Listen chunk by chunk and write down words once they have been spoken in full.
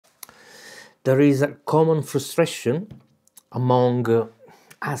there is a common frustration among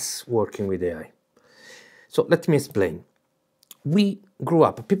us working with AI. So let me explain. We grew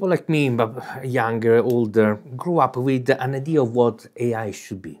up, people like me, but younger, older, grew up with an idea of what AI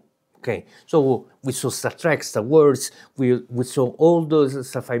should be. Okay, so we saw Star Trek, Star Wars, we saw all those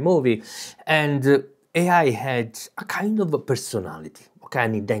sci-fi movies, and AI had a kind of a personality, okay,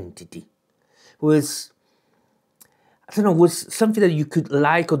 an identity. Was, I don't know, was something that you could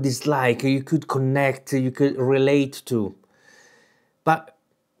like or dislike, you could connect, you could relate to. But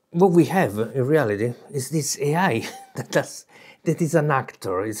what we have in reality is this AI that is an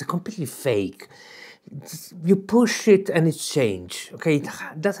actor. It's completely fake. You push it and it changes. Okay, it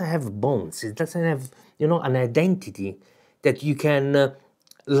doesn't have bones. It doesn't have, you know, an identity that you can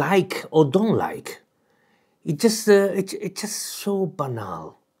like or don't like. It's just so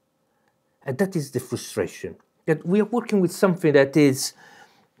banal, and that is the frustration. That we are working with something that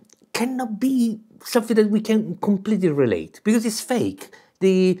cannot be something that we can completely relate because it's fake.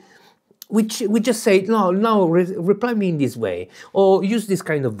 We just say, no, reply me in this way, or use this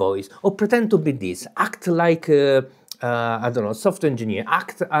kind of voice, or pretend to be this, act like I don't know, software engineer,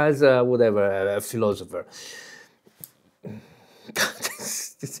 act as whatever, a philosopher.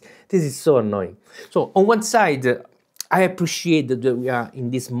 this is so annoying. So on one side, I appreciate that we are in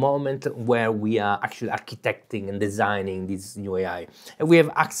this moment where we are actually architecting and designing this new AI. And we have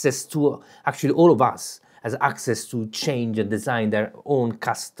access to, actually all of us has access to change and design their own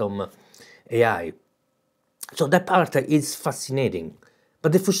custom AI. So that part is fascinating.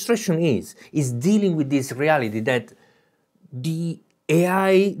 But the frustration is dealing with this reality that the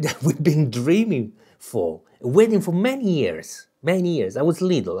AI that we've been dreaming for, waiting for many years. I was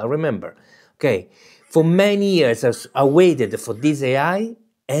little, I remember. Okay. For many years, I waited for this AI,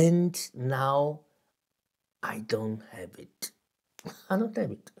 and now I don't have it. I don't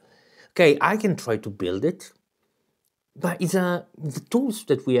have it. Okay, I can try to build it, but the tools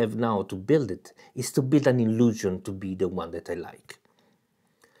that we have now to build it is to build an illusion to be the one that I like.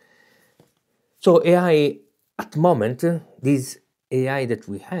 So AI, at the moment, this AI that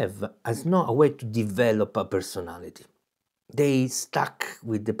we have has not a way to develop a personality. They stuck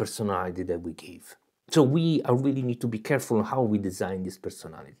with the personality that we gave. So we really need to be careful on how we design this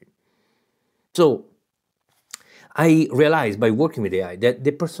personality. So I realized by working with AI that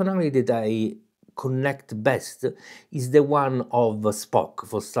the personality that I connect best is the one of Spock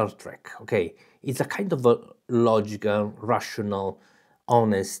for Star Trek. Okay, it's a kind of a logical, rational,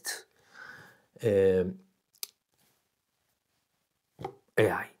 honest AI.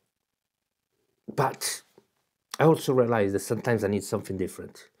 But I also realized that sometimes I need something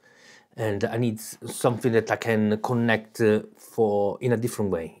different. And I need something that I can connect in a different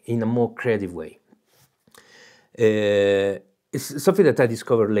way, in a more creative way. It's something that I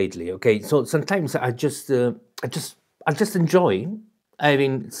discovered lately. Okay, so sometimes I just enjoy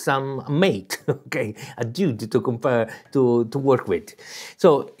having some mate, okay, a dude to work with.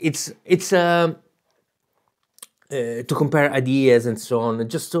 So it's to compare ideas and so on,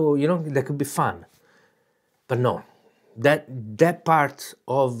 just so that could be fun. But no. That part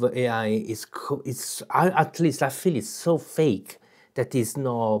of AI is at least I feel it's so fake that it's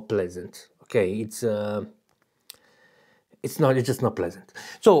not pleasant. Okay, it's just not pleasant.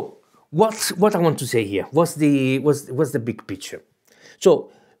 So what I want to say here? What's the big picture? So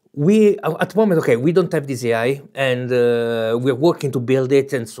we at the moment, okay, we don't have this AI, and we're working to build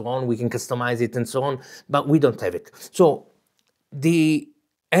it and so on. We can customize it and so on, but we don't have it. So the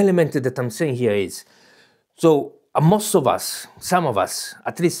element that I'm saying here is so. Most of us, some of us,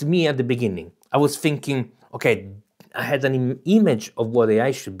 at least me at the beginning, I was thinking, okay, I had an image of what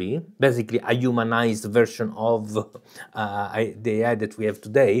AI should be, basically a humanized version of the AI that we have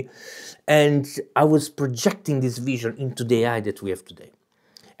today, and I was projecting this vision into the AI that we have today.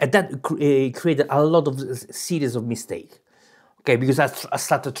 And that created a lot of series of mistakes. Okay, because I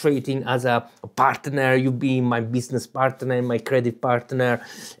started treating as a partner, you be my business partner, my credit partner,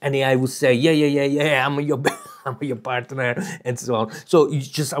 and I would say, yeah, I'm your partner, and so on. So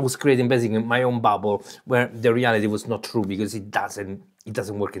I was creating basically my own bubble where the reality was not true because it doesn't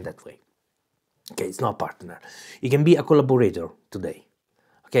work in that way. Okay, it's not a partner. It can be a collaborator today.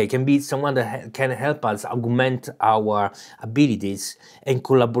 Okay, it can be someone that can help us augment our abilities and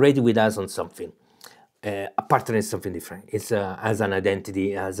collaborate with us on something. A partner is something different. It's as an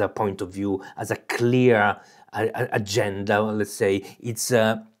identity, as a point of view, as a clear agenda, let's say. It's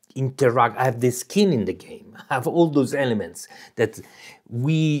interact. I have the skin in the game. I have all those elements that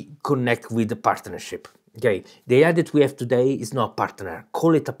we connect with the partnership. Okay, the AI that we have today is not a partner.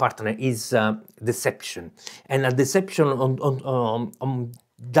 Call it a partner is deception, and a deception on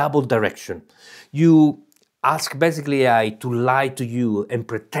double direction. You ask basically AI to lie to you and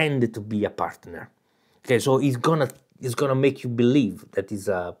pretend to be a partner. Okay, so it's gonna make you believe that he's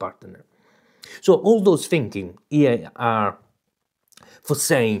a partner. So all those thinking here are for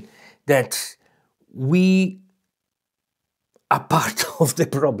saying that we are part of the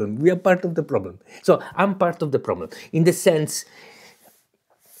problem. We are part of the problem. So I'm part of the problem in the sense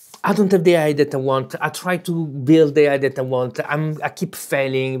I don't have the AI that I want. I try to build the AI that I want. I keep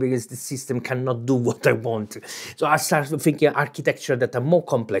failing because the system cannot do what I want. So I start thinking architecture that are more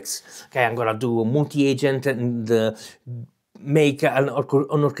complex. Okay, I'm gonna do multi-agent and make an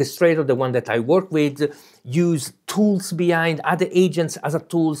orchestrator, the one that I work with, use tools behind other agents as a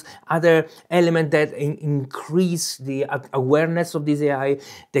tools, other element that increase the awareness of this AI,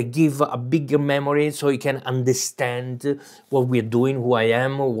 they give a bigger memory so you can understand what we're doing, who I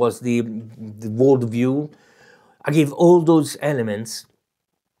am, what's the world view. I give all those elements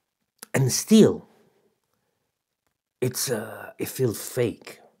and still it feels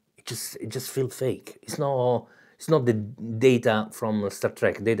fake. It just feels fake. It's not the data from Star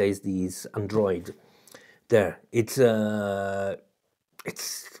Trek. Data is this android. There, it's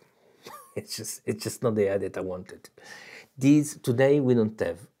just not the AI that I wanted. Today we don't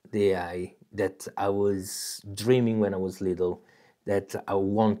have the AI that I was dreaming when I was little, that I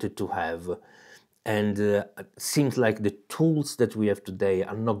wanted to have, and it seems like the tools that we have today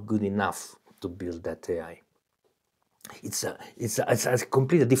are not good enough to build that AI. It's a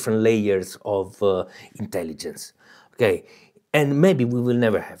completely different layers of intelligence. Okay, and maybe we will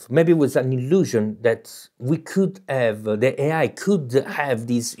never have. Maybe it was an illusion that we could have, the AI could have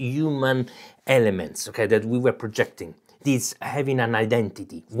these human elements, okay, that we were projecting, this having an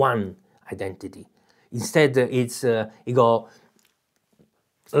identity, one identity. Instead, it got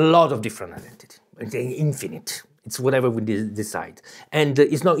a lot of different identity, infinite. It's whatever we decide. And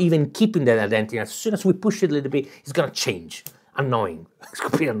it's not even keeping that identity. As soon as we push it a little bit, it's going to change. Annoying. It's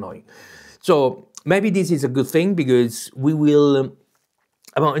completely annoying. So maybe this is a good thing because we will,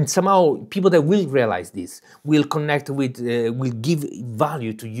 and somehow people that will realize this will connect with, will give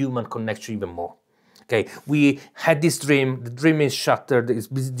value to human connection even more. Okay, we had this dream, the dream is shattered, it's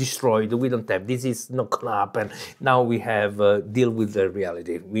destroyed, we don't have, this is not going to happen. Now we have deal with the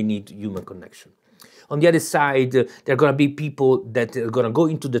reality. We need human connection. On the other side, there are going to be people that are going to go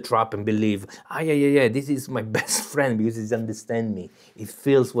into the trap and believe, yeah, this is my best friend because he understands me. He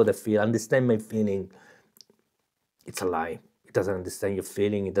feels what I feel, understand my feeling. It's a lie. It doesn't understand your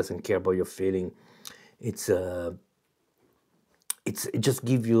feeling. It doesn't care about your feeling. It just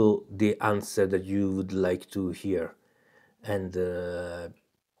gives you the answer that you would like to hear, and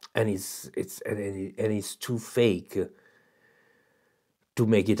it's too fake to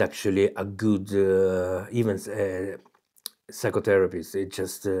make it actually a good even psychotherapist. It's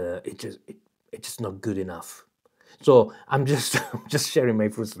just not good enough. So I'm just sharing my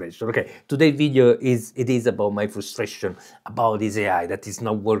frustration. Okay, today's video is about my frustration about this AI that is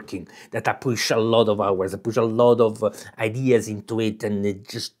not working, that I push a lot of hours, I push a lot of ideas into it, and it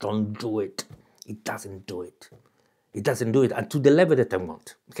just don't do it. It doesn't do it. It doesn't do it, and to the level that I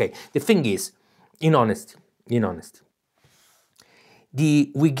want. Okay, the thing is, in honesty,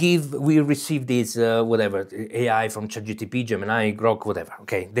 we receive this whatever AI from ChatGPT, Gemini, Grok, whatever.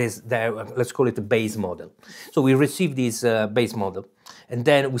 Okay, let's call it a base model. So we receive this base model, and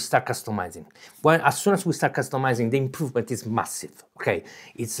then we start customizing. Well, as soon as we start customizing, the improvement is massive. Okay,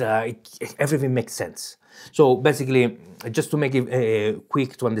 everything makes sense. So basically, just to make it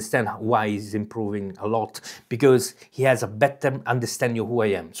quick to understand why he's improving a lot, because he has a better understanding of who I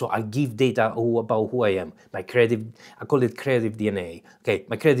am. So I give data about who I am, I call it creative DNA. Okay,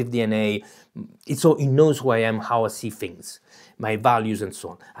 my creative DNA, so he knows who I am, how I see things, my values and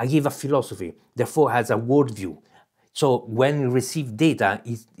so on. I give a philosophy, therefore has a worldview. So when you receive data,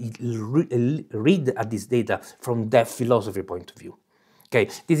 it read at this data from that philosophy point of view. Okay,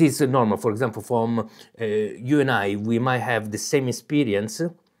 this is normal. For example, from you and I, we might have the same experience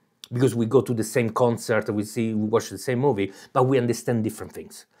because we go to the same concert, we watch the same movie, but we understand different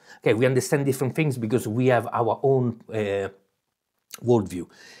things. Okay, we understand different things because we have our own worldview.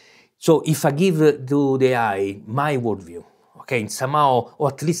 So if I give to the AI my worldview, okay, somehow, or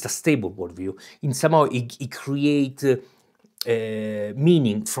at least a stable worldview, somehow it creates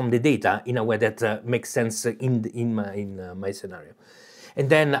meaning from the data in a way that makes sense in my scenario. And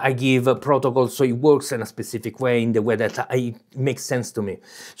then I give a protocol so it works in a specific way, in the way that it makes sense to me.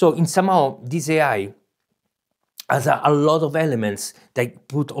 So in somehow, this AI has a lot of elements that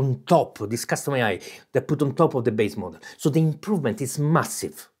put on top, this custom AI, that put on top of the base model. So the improvement is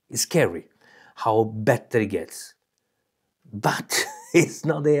massive. It's scary how better it gets. But It's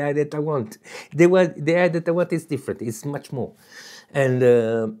not the AI that I want. The AI that I want is different. It's much more. And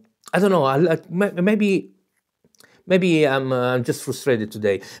I don't know. Maybe I'm just frustrated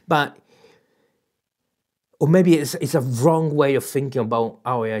today, but or maybe it's a wrong way of thinking about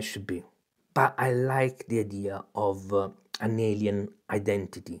how AI should be. But I like the idea of an alien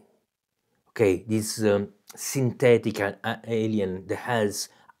identity. Okay, this synthetic alien that has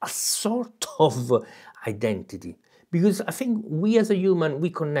a sort of identity, because I think we as a human, we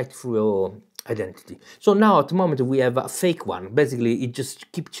connect through our identity. So now at the moment we have a fake one. Basically, it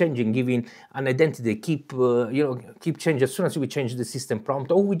just keep changing, giving an identity, keep changing. As soon as we change the system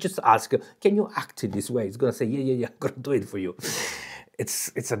prompt, or we just ask, can you act in this way? It's gonna say, yeah, I'm gonna do it for you.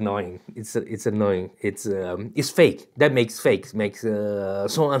 It's annoying. It's annoying. It's fake. That makes fake, makes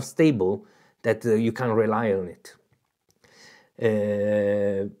so unstable that you can't rely on it.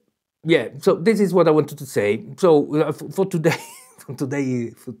 Yeah, so this is what I wanted to say. So for today,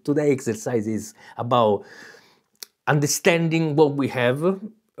 for today exercise is about understanding what we have,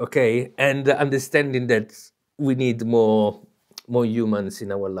 okay, and understanding that we need more humans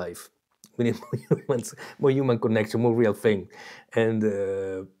in our life. We need more humans, more human connection, more real thing, and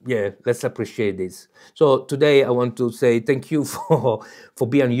yeah, let's appreciate this. So today I want to say thank you for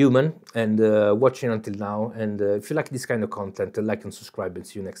being human and watching until now. And if you like this kind of content, like and subscribe, and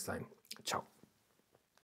see you next time. Ciao.